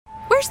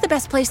the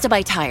best place to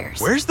buy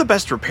tires? Where's the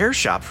best repair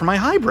shop for my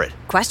hybrid?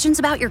 Questions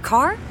about your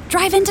car?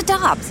 Drive into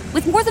Dobbs.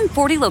 With more than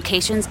 40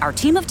 locations, our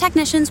team of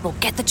technicians will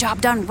get the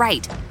job done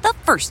right the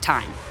first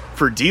time.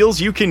 For deals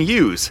you can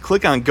use,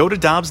 click on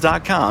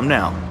gotodobbs.com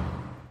now.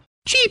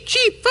 Cheap,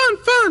 cheap, fun,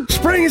 fun.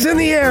 Spring is in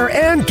the air,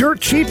 and Dirt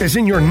Cheap is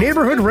in your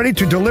neighborhood ready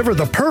to deliver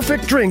the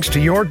perfect drinks to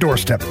your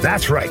doorstep.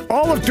 That's right.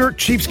 All of Dirt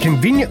Cheap's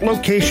convenient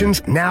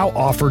locations now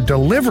offer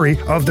delivery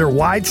of their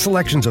wide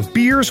selections of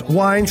beers,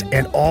 wines,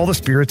 and all the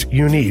spirits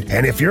you need.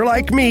 And if you're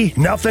like me,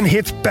 nothing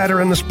hits better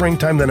in the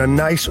springtime than a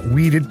nice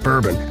weeded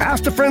bourbon.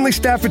 Ask the friendly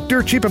staff at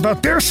Dirt Cheap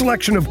about their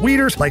selection of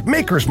weeders like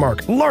Maker's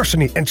Mark,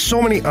 Larceny, and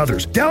so many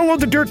others. Download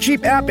the Dirt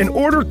Cheap app and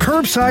order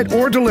curbside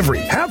or delivery.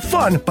 Have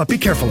fun, but be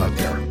careful out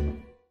there.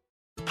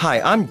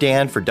 Hi, I'm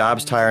Dan for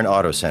Dobbs Tire and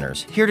Auto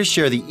Centers, here to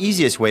share the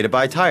easiest way to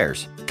buy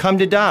tires. Come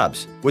to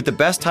Dobbs. With the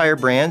best tire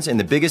brands and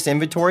the biggest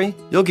inventory,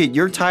 you'll get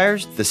your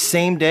tires the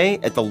same day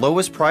at the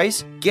lowest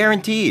price,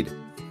 guaranteed.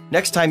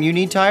 Next time you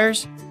need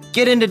tires,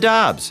 get into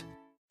Dobbs.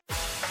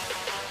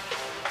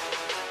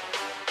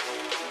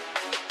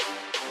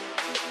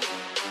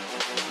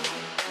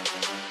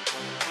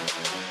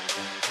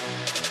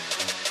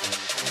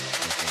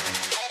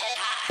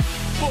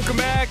 Welcome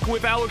back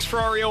with Alex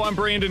Ferrario. I'm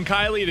Brandon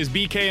Kiley. It is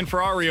BK and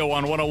Ferrario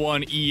on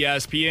 101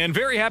 ESPN.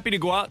 Very happy to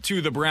go out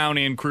to the Brown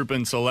and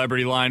Crouppen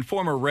Celebrity Line.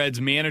 Former Reds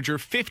manager,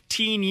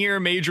 15-year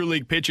Major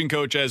League pitching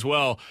coach as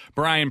well,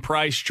 Brian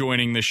Price,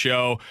 joining the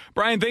show.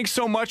 Brian, thanks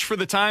so much for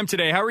the time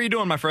today. How are you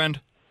doing, my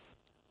friend?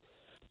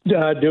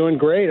 Doing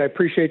great. I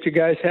appreciate you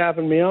guys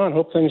having me on.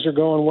 Hope things are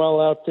going well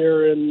out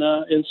there in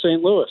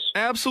St. Louis.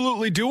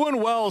 Absolutely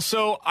doing well.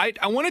 So I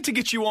wanted to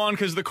get you on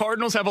because the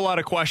Cardinals have a lot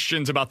of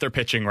questions about their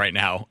pitching right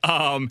now.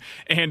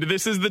 And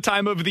this is the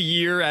time of the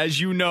year, as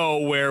you know,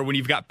 where when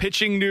you've got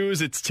pitching news,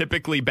 it's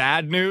typically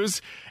bad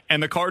news.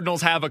 And the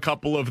Cardinals have a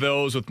couple of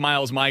those with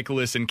Miles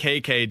Mikolas and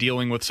KK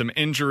dealing with some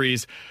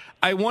injuries.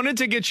 I wanted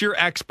to get your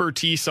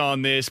expertise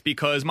on this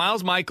because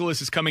Miles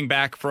Mikolas is coming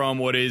back from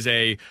what is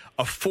a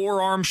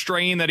forearm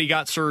strain that he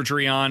got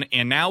surgery on,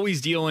 and now he's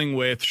dealing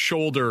with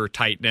shoulder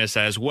tightness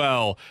as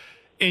well.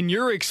 In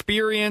your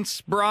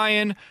experience,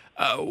 Brian,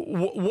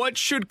 what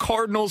should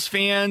Cardinals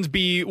fans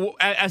be,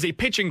 as a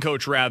pitching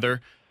coach rather,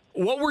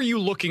 what were you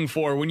looking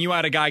for when you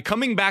had a guy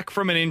coming back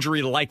from an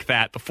injury like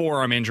that, the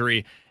forearm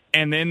injury,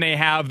 and then they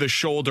have the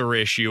shoulder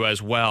issue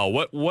as well?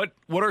 What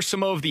are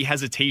some of the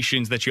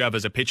hesitations that you have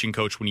as a pitching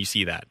coach when you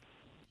see that?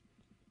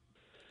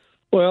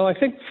 Well, I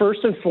think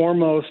first and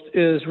foremost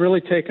is really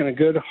taking a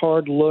good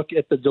hard look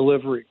at the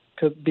delivery,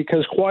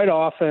 because quite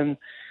often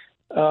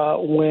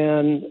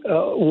when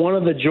one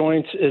of the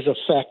joints is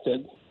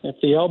affected, if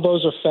the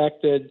elbow's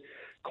affected,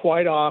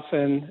 quite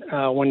often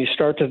when you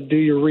start to do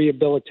your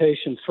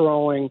rehabilitation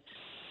throwing,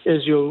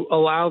 is you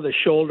allow the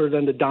shoulder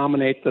then to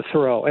dominate the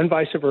throw, and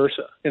vice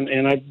versa.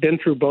 And I've been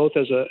through both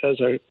as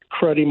a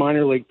cruddy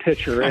minor league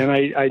pitcher, and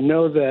I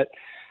know that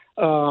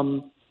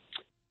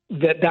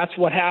that's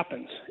what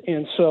happens.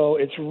 And so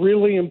it's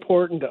really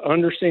important to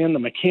understand the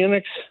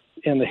mechanics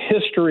and the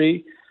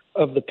history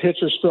of the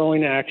pitcher's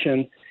throwing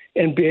action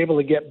and be able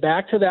to get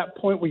back to that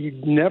point where you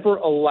never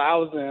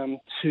allow them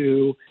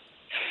to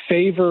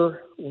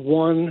favor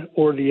one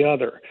or the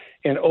other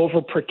and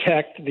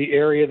overprotect the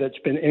area that's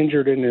been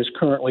injured and is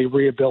currently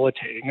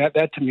rehabilitating.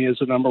 That to me is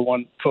the number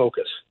one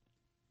focus.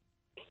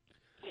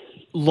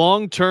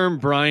 Long-term,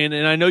 Brian,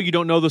 and I know you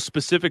don't know the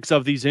specifics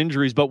of these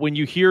injuries, but when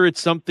you hear it's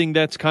something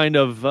that's kind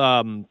of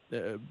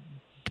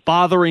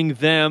bothering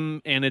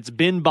them and it's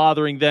been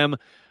bothering them,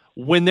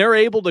 when they're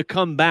able to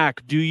come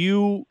back, do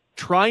you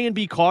try and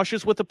be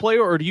cautious with the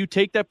player, or do you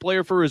take that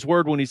player for his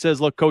word when he says,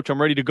 look, coach, I'm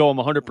ready to go, I'm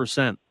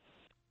 100%?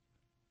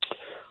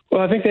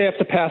 Well, I think they have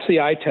to pass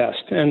the eye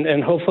test,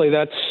 and hopefully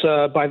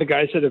that's by the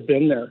guys that have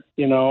been there,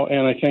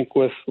 and I think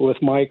with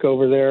Mike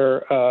over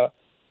there,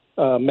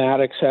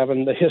 Maddox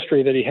having the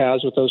history that he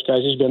has with those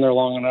guys, he's been there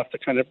long enough to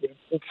kind of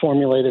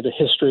formulated a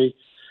history.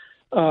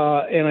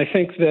 And I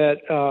think that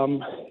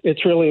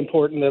it's really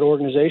important that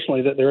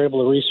organizationally that they're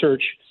able to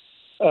research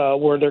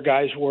where their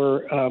guys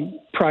were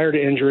prior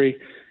to injury.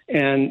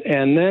 And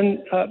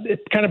then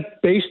it's kind of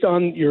based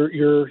on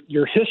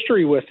your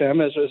history with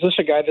them. Is this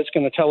a guy that's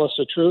going to tell us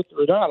the truth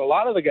or not? A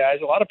lot of the guys,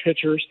 a lot of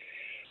pitchers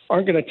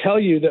aren't going to tell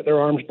you that their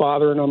arm's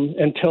bothering them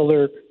until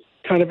they're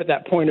kind of at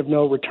that point of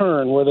no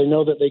return where they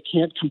know that they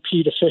can't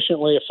compete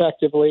efficiently,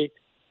 effectively,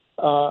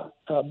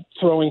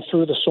 throwing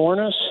through the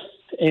soreness.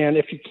 And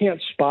if you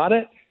can't spot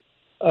it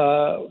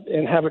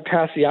and have it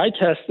pass the eye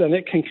test, then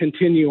it can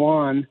continue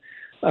on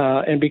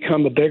and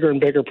become a bigger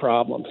and bigger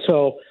problem.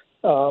 So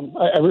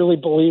I really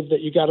believe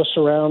that you got to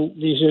surround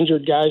these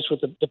injured guys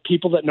with the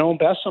people that know them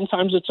best.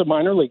 Sometimes it's a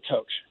minor league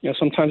coach.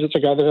 Sometimes it's a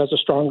guy that has a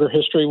stronger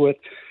history with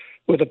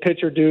a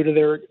pitcher due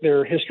to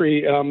their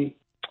history, in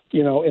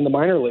the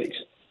minor leagues.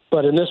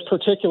 But in this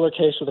particular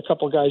case, with a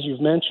couple of guys you've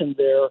mentioned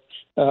there,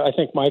 I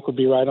think Mike would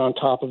be right on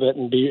top of it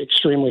and be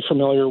extremely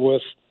familiar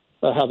with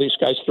how these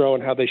guys throw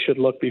and how they should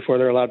look before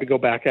they're allowed to go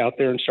back out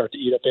there and start to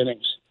eat up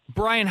innings.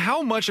 Brian,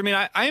 how much,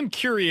 I am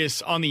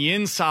curious on the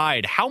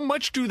inside, how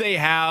much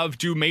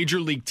do major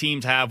league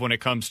teams have when it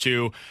comes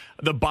to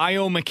the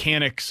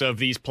biomechanics of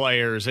these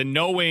players and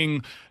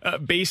knowing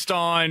based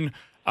on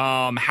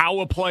how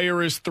a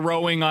player is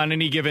throwing on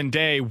any given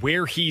day,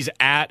 where he's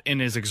at in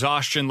his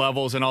exhaustion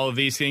levels and all of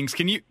these things?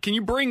 Can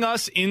you bring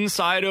us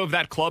inside of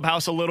that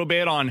clubhouse a little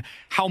bit on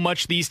how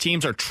much these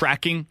teams are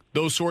tracking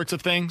those sorts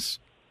of things?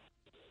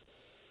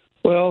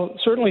 Well,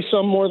 certainly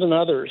some more than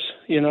others.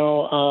 When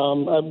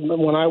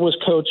I was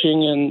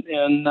coaching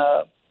and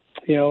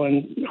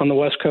on the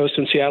West Coast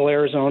in Seattle,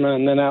 Arizona,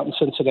 and then out in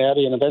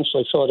Cincinnati and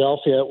eventually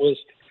Philadelphia, it was,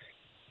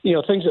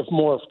 things have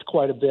morphed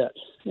quite a bit.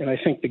 And I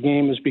think the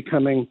game is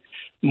becoming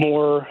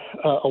more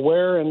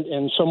aware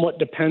and somewhat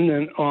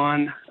dependent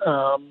on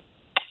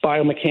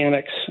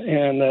biomechanics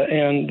and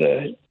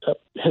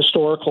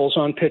historicals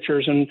on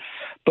pitchers.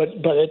 But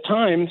at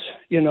times,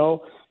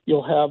 you'll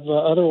have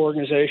other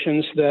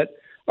organizations that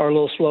are a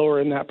little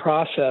slower in that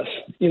process.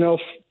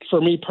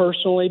 For me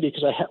personally,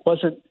 because I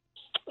wasn't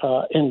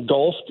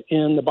engulfed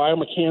in the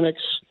biomechanics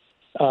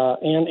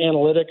and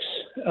analytics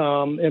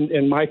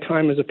in my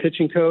time as a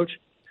pitching coach,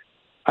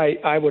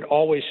 I would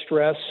always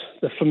stress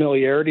the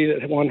familiarity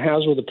that one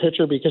has with a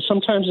pitcher, because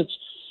sometimes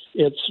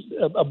it's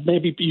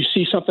maybe you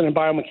see something in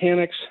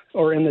biomechanics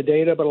or in the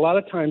data, but a lot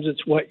of times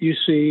it's what you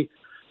see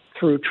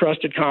through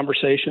trusted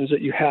conversations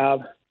that you have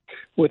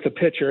with the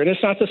pitcher. And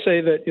it's not to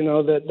say that,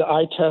 that the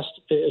eye test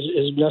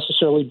is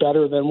necessarily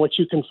better than what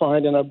you can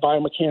find in a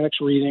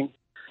biomechanics reading.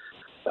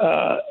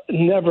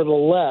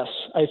 Nevertheless,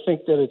 I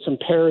think that it's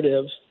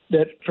imperative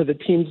that for the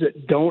teams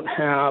that don't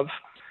have,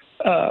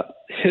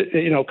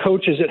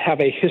 coaches that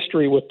have a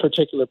history with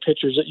particular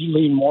pitchers, that you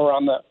lean more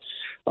on the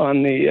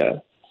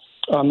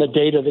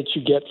data that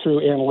you get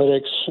through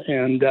analytics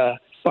and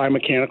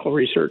biomechanical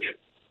research.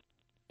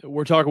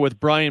 We're talking with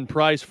Brian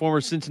Price, former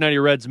Cincinnati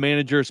Reds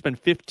manager, spent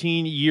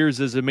 15 years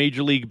as a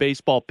Major League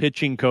Baseball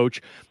pitching coach.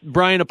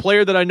 Brian, a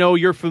player that I know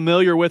you're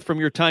familiar with from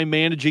your time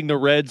managing the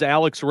Reds,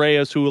 Alex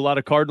Reyes, who a lot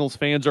of Cardinals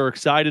fans are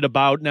excited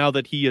about now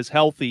that he is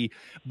healthy.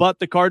 But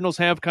the Cardinals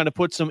have kind of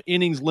put some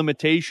innings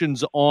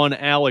limitations on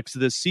Alex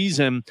this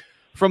season.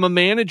 From a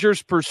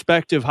manager's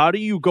perspective, how do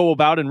you go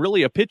about, and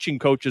really a pitching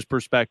coach's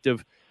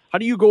perspective, how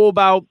do you go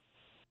about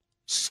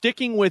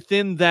sticking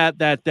within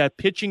that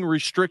pitching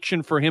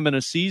restriction for him in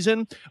a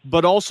season,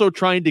 but also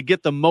trying to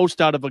get the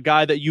most out of a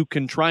guy that you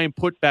can try and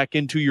put back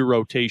into your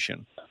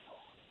rotation?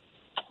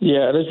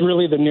 Yeah, it is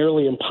really the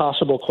nearly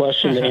impossible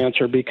question to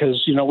answer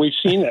because, we've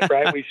seen it,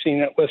 right? We've seen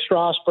it with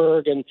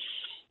Strasburg, and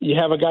you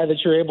have a guy that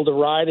you're able to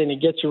ride and he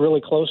gets you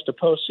really close to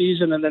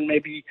postseason, and then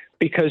maybe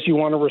because you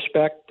want to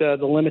respect the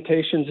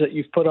limitations that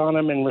you've put on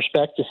him and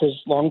respect to his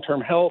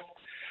long-term health,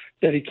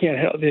 that he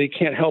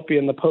can't help you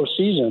in the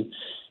postseason.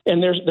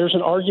 And there's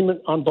an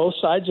argument on both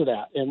sides of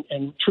that.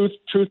 And truth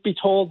be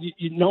told,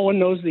 no one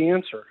knows the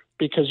answer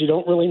because you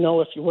don't really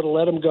know if you would have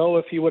let him go,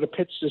 if he would have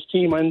pitched his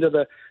team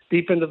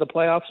deep into the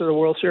playoffs or the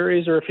World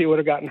Series, or if he would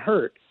have gotten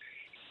hurt.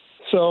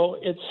 So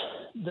it's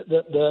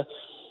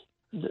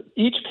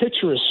each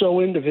pitcher is so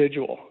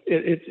individual.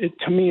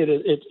 To me,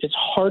 it's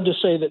hard to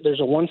say that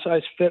there's a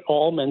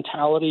one-size-fit-all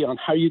mentality on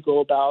how you go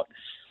about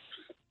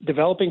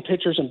developing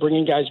pitchers and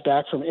bringing guys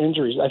back from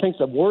injuries. I think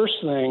the worst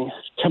thing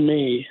to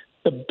me,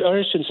 I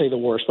shouldn't say the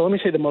worst, but let me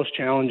say the most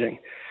challenging,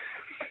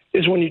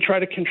 is when you try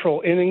to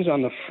control innings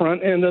on the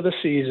front end of the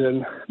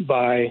season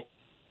by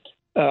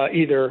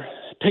either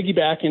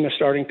piggybacking a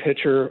starting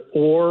pitcher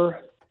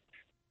or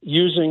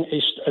using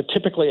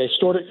typically a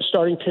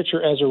starting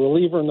pitcher as a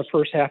reliever in the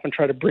first half and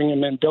try to bring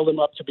him in, build him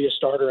up to be a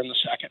starter in the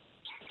second.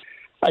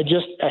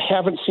 I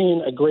haven't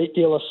seen a great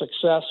deal of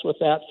success with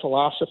that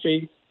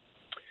philosophy.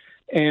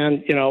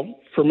 And,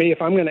 for me,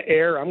 if I'm going to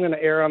err on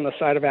the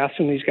side of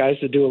asking these guys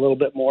to do a little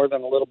bit more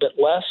than a little bit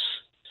less,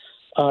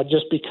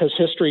 just because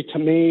history to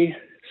me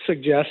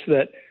suggests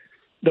that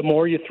the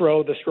more you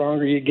throw, the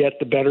stronger you get,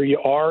 the better you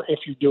are if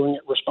you're doing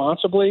it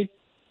responsibly.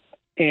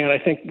 And I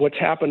think what's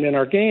happened in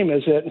our game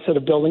is that instead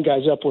of building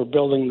guys up, we're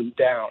building them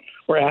down.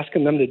 We're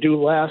asking them to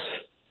do less,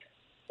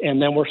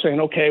 and then we're saying,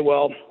 okay,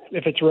 well,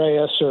 if it's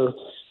Reyes or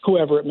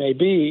whoever it may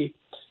be,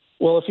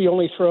 well, if he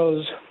only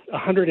throws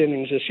 100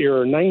 innings this year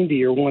or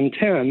 90 or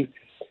 110,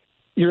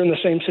 you're in the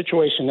same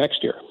situation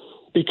next year.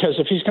 Because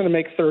if he's going to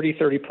make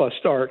 30-plus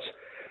starts,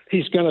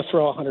 he's going to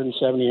throw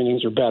 170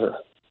 innings or better.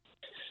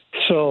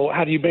 So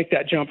how do you make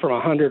that jump from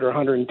 100 or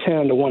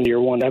 110 to 1 year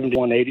 170,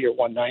 180 or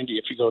 190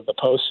 if you go to the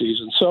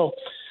postseason? So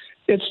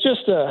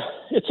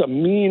it's a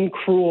mean,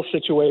 cruel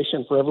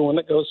situation for everyone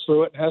that goes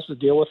through it and has to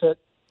deal with it.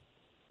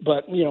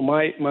 But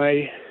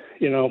my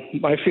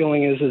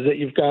feeling is that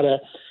you've got to,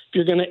 if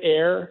you're going to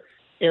err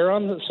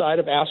on the side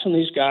of asking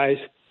these guys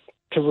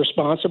to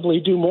responsibly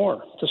do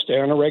more, to stay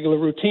on a regular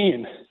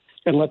routine,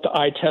 and let the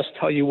eye test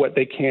tell you what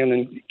they can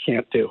and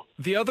can't do.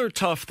 The other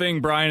tough thing,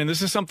 Brian, and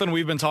this is something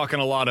we've been talking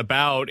a lot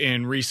about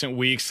in recent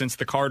weeks since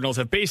the Cardinals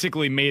have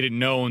basically made it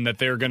known that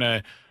they're going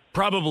to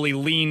probably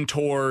lean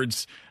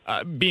towards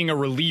being a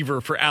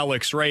reliever for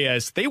Alex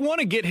Reyes. They want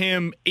to get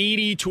him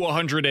 80 to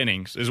 100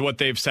 innings is what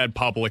they've said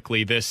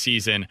publicly this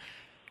season.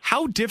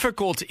 How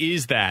difficult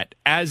is that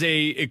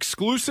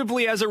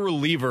exclusively as a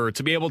reliever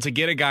to be able to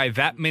get a guy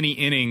that many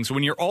innings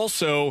when you're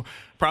also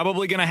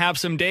probably going to have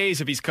some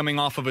days if he's coming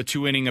off of a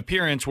 2-inning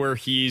appearance where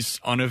he's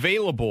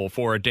unavailable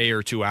for a day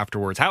or two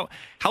afterwards? How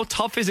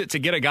tough is it to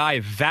get a guy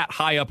that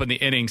high up in the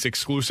innings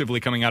exclusively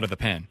coming out of the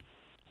pen?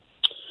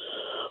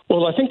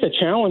 Well, I think the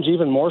challenge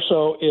even more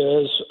so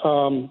is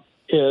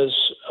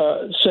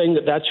saying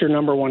that that's your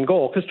number one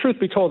goal. Because truth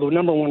be told, the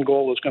number one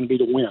goal is going to be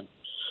to win.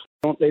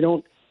 They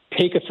don't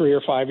take a 3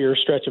 or 5 year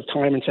stretch of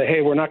time and say, hey,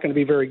 we're not going to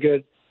be very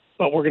good,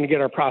 but we're going to get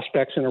our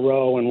prospects in a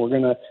row and we're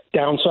going to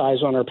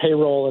downsize on our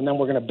payroll and then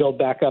we're going to build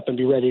back up and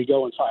be ready to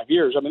go in 5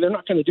 years. I mean, they're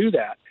not going to do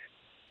that.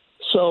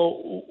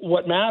 So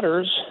what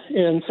matters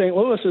in St.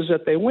 Louis is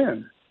that they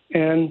win.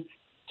 And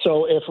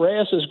so if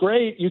Reyes is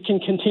great, you can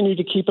continue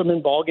to keep him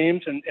in ball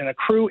games and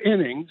accrue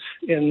innings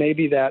in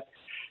maybe that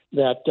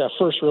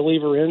first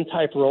reliever in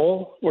type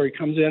role where he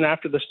comes in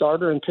after the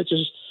starter and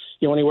pitches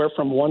anywhere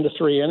from 1 to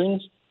 3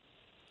 innings.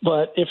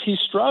 But if he's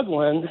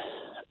struggling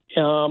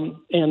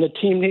and the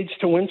team needs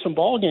to win some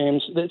ball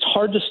games, it's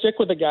hard to stick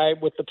with a guy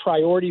with the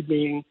priority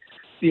being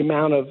the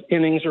amount of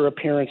innings or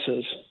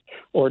appearances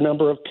or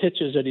number of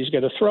pitches that he's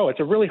going to throw. It's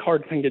a really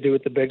hard thing to do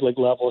at the big league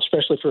level,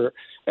 especially for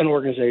an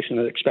organization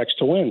that expects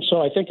to win.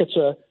 So I think it's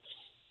a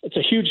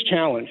huge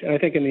challenge. And I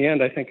think in the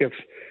end,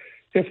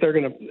 if they're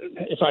going to,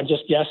 if I'm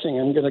just guessing,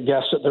 I'm going to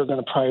guess that they're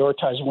going to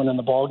prioritize winning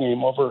the ball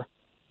game over,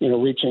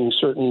 reaching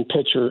certain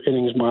pitch or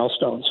innings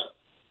milestones.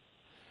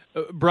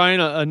 Brian,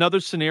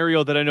 another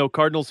scenario that I know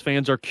Cardinals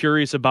fans are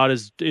curious about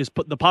is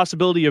the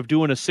possibility of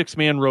doing a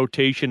 6-man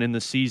rotation in the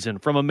season.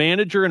 From a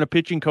manager and a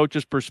pitching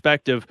coach's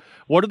perspective,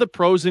 what are the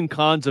pros and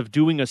cons of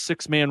doing a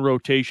 6-man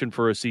rotation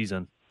for a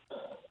season?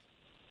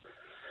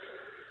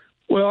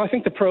 Well, I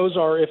think the pros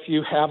are if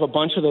you have a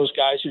bunch of those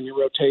guys in your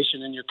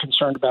rotation and you're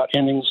concerned about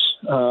innings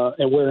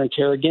and wear and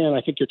tear. Again, I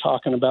think you're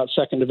talking about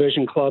second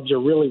division clubs or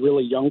really,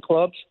 really young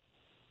clubs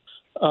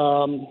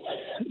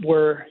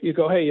where you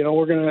go, hey,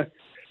 we're going to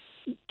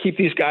keep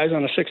these guys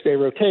on a 6-day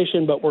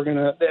rotation, but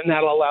and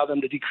that'll allow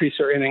them to decrease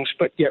their innings,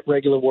 but get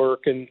regular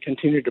work and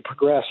continue to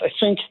progress. I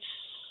think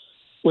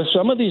with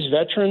some of these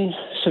veteran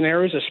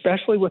scenarios,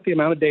 especially with the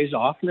amount of days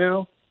off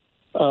now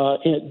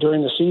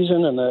during the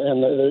season and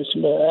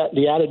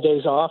the added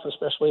days off,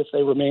 especially if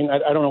they remain,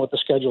 I don't know what the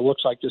schedule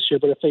looks like this year,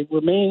 but if they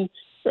remain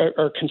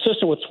are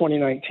consistent with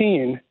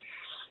 2019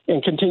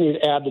 and continue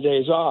to add the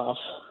days off,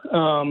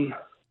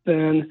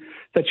 then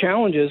the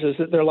challenge is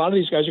that a lot of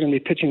these guys are going to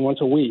be pitching once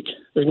a week.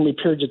 There's going to be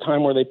periods of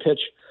time where they pitch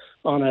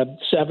on a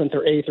 7th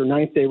or 8th or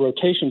 9th day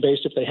rotation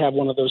based if they have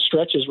one of those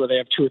stretches where they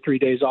have 2 or 3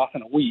 days off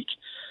in a week.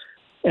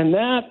 And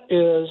that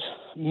is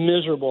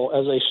miserable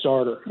as a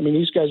starter. I mean,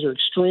 these guys are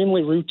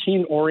extremely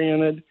routine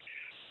oriented.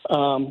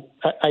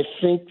 I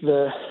think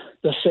the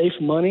safe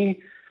money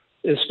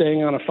is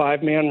staying on a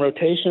 5-man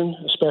rotation,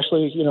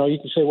 especially, you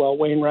can say, well,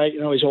 Wainwright,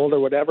 he's old or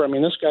whatever. I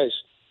mean, this guy's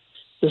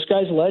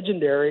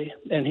legendary,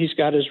 and he's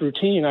got his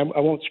routine. I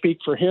won't speak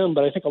for him,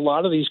 but I think a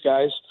lot of these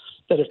guys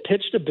that have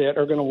pitched a bit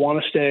are going to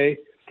want to stay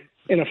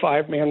in a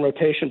 5-man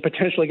rotation,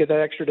 potentially get that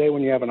extra day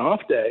when you have an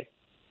off day,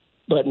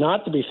 but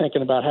not to be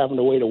thinking about having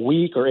to wait a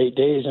week or 8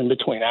 days in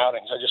between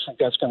outings. I just think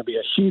that's going to be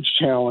a huge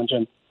challenge,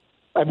 and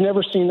I've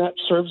never seen that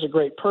serves a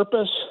great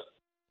purpose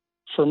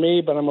for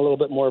me, but I'm a little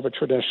bit more of a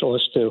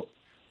traditionalist too.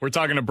 We're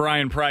talking to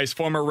Brian Price,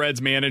 former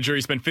Reds manager.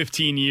 He spent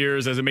 15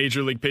 years as a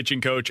major league pitching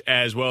coach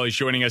as well. He's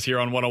joining us here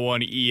on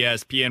 101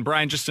 ESPN.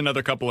 Brian, just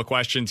another couple of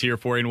questions here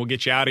for you, and we'll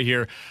get you out of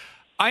here.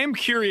 I am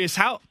curious,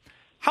 how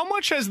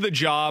much has the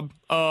job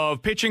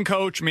of pitching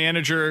coach,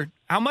 manager,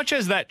 how much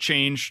has that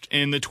changed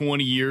in the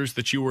 20 years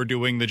that you were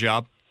doing the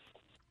job?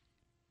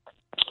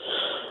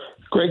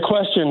 Great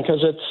question, because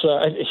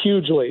it's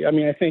hugely. I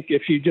mean, I think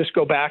if you just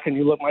go back and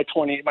you look, my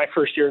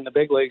first year in the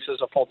big leagues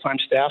as a full-time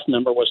staff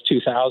member was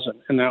 2000,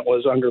 and that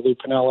was under Lou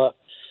Piniella.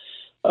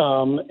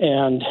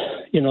 And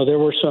there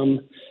were some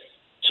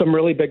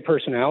really big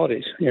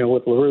personalities,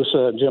 with La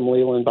Russa, Jim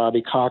Leland,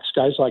 Bobby Cox,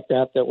 guys like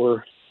that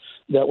were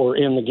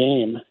in the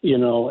game,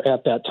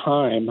 at that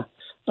time.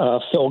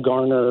 Phil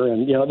Garner,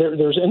 and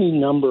there's any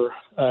number,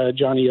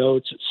 Johnny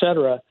Oates, et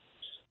cetera,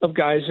 of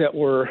guys that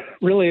were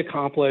really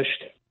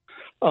accomplished.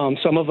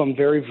 Some of them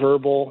very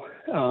verbal,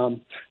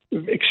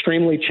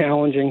 extremely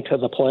challenging to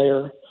the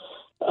player,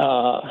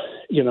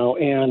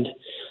 and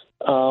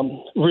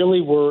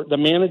really the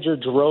manager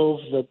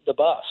drove the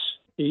bus.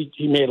 He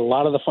made a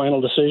lot of the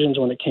final decisions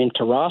when it came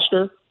to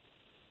roster.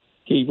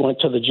 He went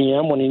to the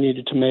GM when he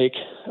needed to make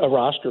a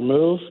roster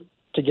move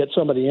to get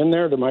somebody in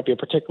there. There might be a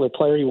particular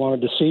player he wanted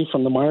to see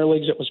from the minor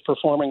leagues that was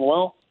performing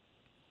well.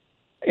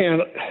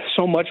 And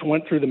so much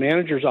went through the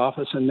manager's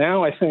office. And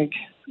now I think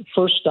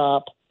first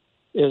stop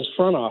is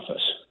front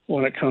office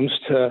when it comes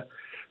to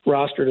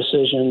roster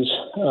decisions,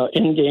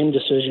 in-game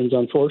decisions,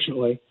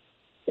 unfortunately,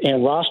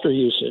 and roster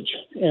usage.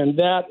 And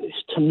that,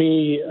 to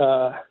me,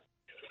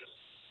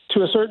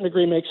 to a certain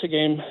degree, makes the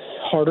game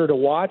harder to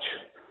watch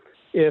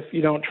if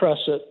you don't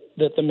trust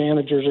that the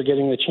managers are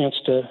getting the chance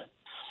to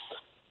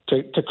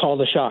call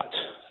the shots.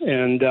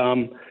 And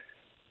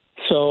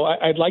so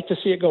I'd like to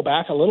see it go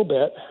back a little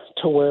bit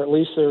to where at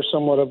least there's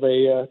somewhat of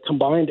a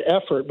combined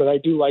effort. But I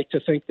do like to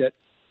think that,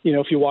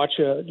 if you watch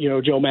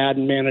Joe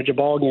Madden manage a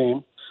ball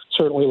game,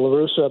 certainly La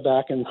Russa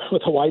back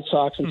with the White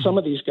Sox, and some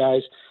of these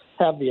guys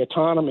have the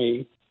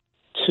autonomy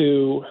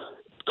to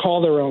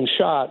call their own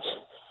shots.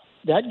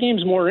 That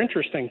game's more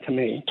interesting to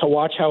me, to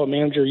watch how a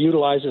manager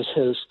utilizes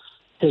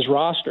his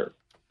roster,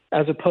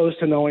 as opposed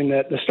to knowing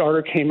that the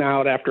starter came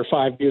out after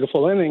 5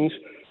 beautiful innings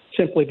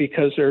simply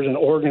because there's an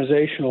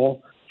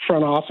organizational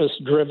front office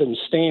driven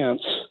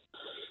stance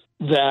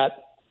that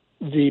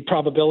the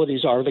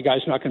probabilities are the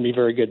guy's not going to be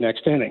very good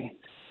next inning.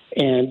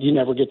 And you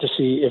never get to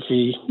see if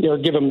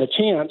give him the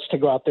chance to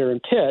go out there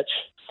and pitch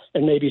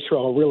and maybe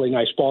throw a really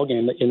nice ball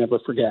game that you never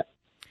forget.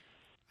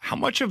 How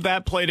much of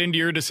that played into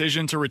your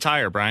decision to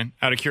retire, Brian,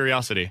 out of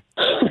curiosity?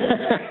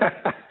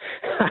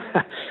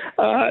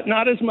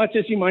 Not as much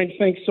as you might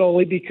think,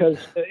 solely because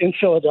in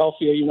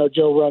Philadelphia,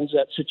 Joe runs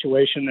that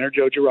situation there,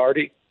 Joe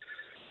Girardi.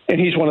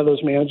 And he's one of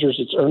those managers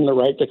that's earned the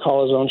right to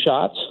call his own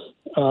shots.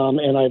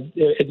 And I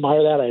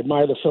admire that. I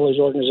admire the Phillies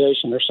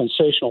organization. They're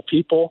sensational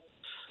people.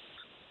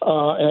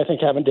 And I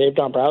think having Dave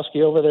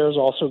Dombrowski over there is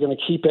also going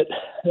to keep it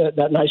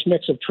that nice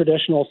mix of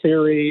traditional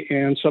theory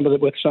and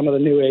with some of the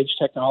new age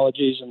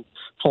technologies and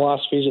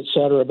philosophies, et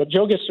cetera. But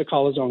Joe gets to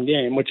call his own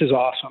game, which is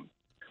awesome.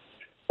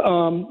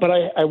 But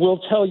I will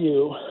tell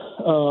you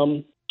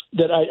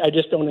that I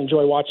just don't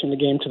enjoy watching the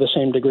game to the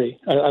same degree.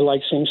 I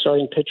like seeing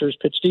starting pitchers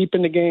pitch deep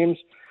into games.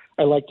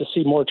 I like to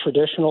see more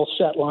traditional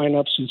set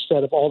lineups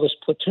instead of all this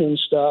platoon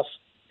stuff.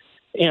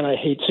 And I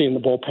hate seeing the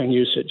bullpen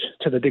usage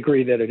to the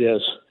degree that it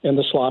is, and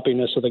the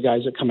sloppiness of the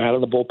guys that come out of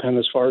the bullpen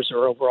as far as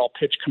their overall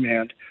pitch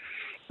command,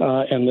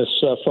 and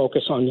this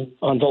focus on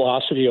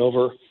velocity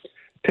over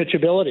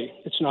pitchability.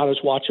 It's not as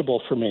watchable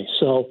for me.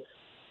 So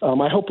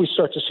I hope we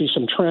start to see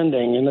some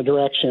trending in the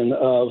direction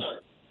of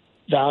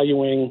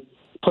valuing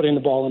putting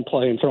the ball in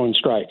play and throwing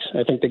strikes.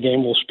 I think the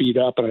game will speed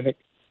up, and I think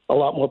a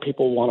lot more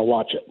people want to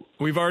watch it.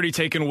 We've already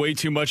taken way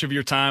too much of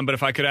your time, but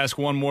if I could ask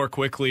one more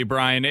quickly,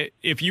 Brian,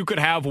 if you could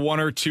have 1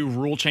 or 2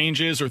 rule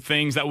changes or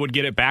things that would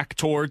get it back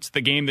towards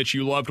the game that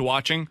you loved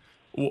watching,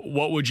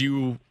 what would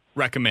you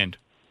recommend?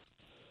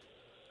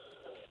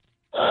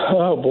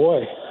 Oh,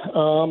 boy.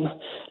 I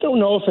don't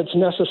know if it's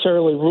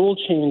necessarily rule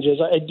changes.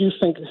 I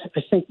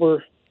think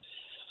we're,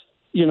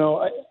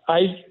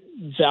 I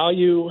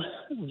value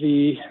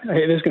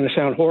it is going to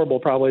sound horrible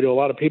probably to a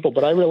lot of people,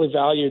 but I really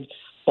valued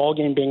ball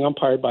game being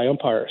umpired by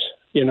umpires,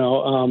 and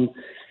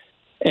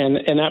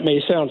that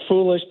may sound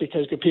foolish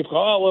because people go,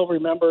 oh, well,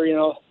 remember,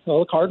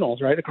 the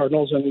Cardinals, right? The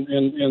Cardinals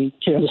in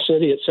Kansas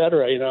City, et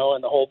cetera,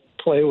 and the whole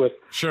play with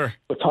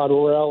Todd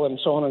Worrell and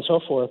so on and so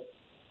forth.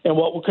 And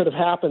what could have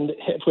happened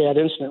if we had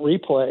instant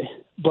replay.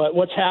 But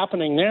what's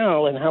happening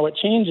now and how it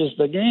changes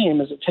the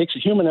game is it takes a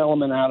human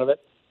element out of it.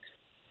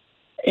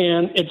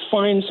 And it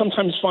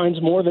sometimes finds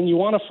more than you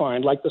want to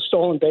find, like the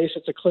stolen base.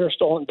 It's a clear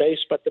stolen base,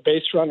 but the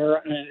base runner,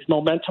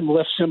 momentum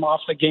lifts him off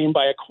the game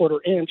by a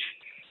quarter inch,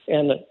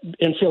 and the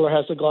infielder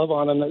has the glove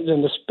on, and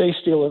the base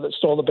stealer that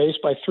stole the base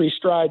by 3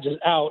 strides is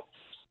out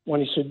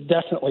when he should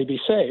definitely be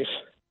safe.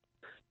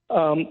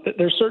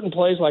 There's certain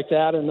plays like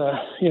that, and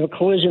the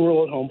collision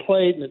rule at home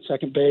plate and at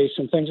second base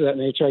and things of that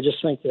nature. I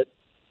just think that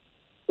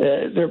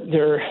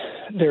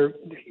they're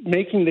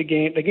making the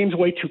game's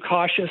way too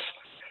cautious.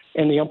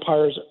 And the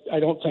umpires,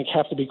 I don't think,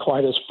 have to be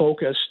quite as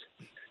focused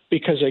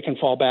because they can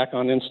fall back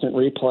on instant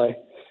replay.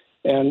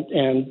 And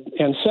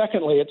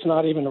secondly, it's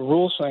not even a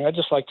rules thing. I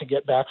just like to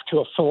get back to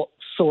a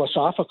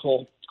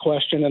philosophical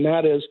question, and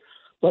that is,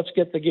 let's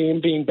get the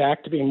game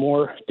back to being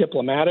more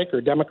diplomatic or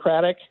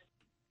democratic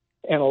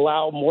and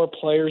allow more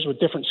players with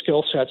different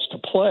skill sets to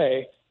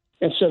play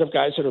instead of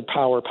guys that are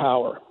power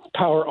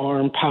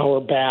arm, power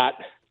bat,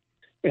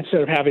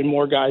 instead of having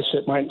more guys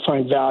that might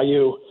find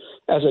value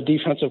as a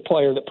defensive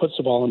player that puts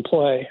the ball in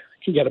play,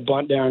 can get a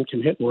bunt down,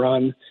 can hit and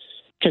run,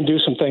 can do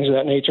some things of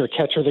that nature. A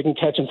catcher that can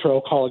catch and throw,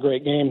 call a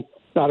great game.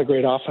 Not a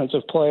great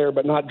offensive player,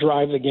 but not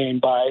drive the game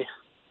by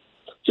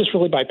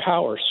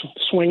power.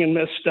 Swing and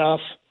miss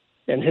stuff,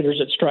 and hitters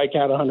that strike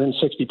out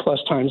 160 plus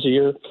times a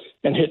year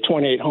and hit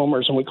 28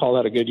 homers, and we call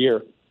that a good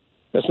year.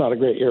 That's not a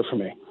great year for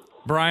me.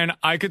 Brian,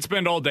 I could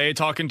spend all day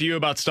talking to you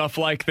about stuff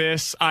like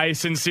this. I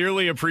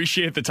sincerely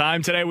appreciate the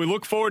time today. We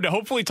look forward to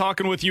hopefully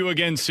talking with you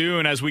again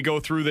soon as we go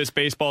through this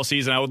baseball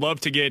season. I would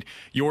love to get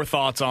your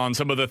thoughts on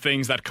some of the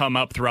things that come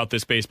up throughout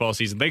this baseball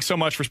season. Thanks so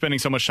much for spending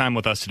so much time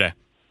with us today.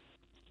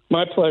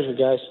 My pleasure,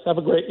 guys. Have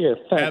a great year.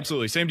 Thanks.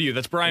 Absolutely. Same to you.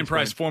 That's Brian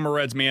Price, former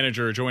Reds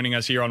manager, joining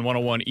us here on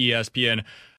 101 ESPN.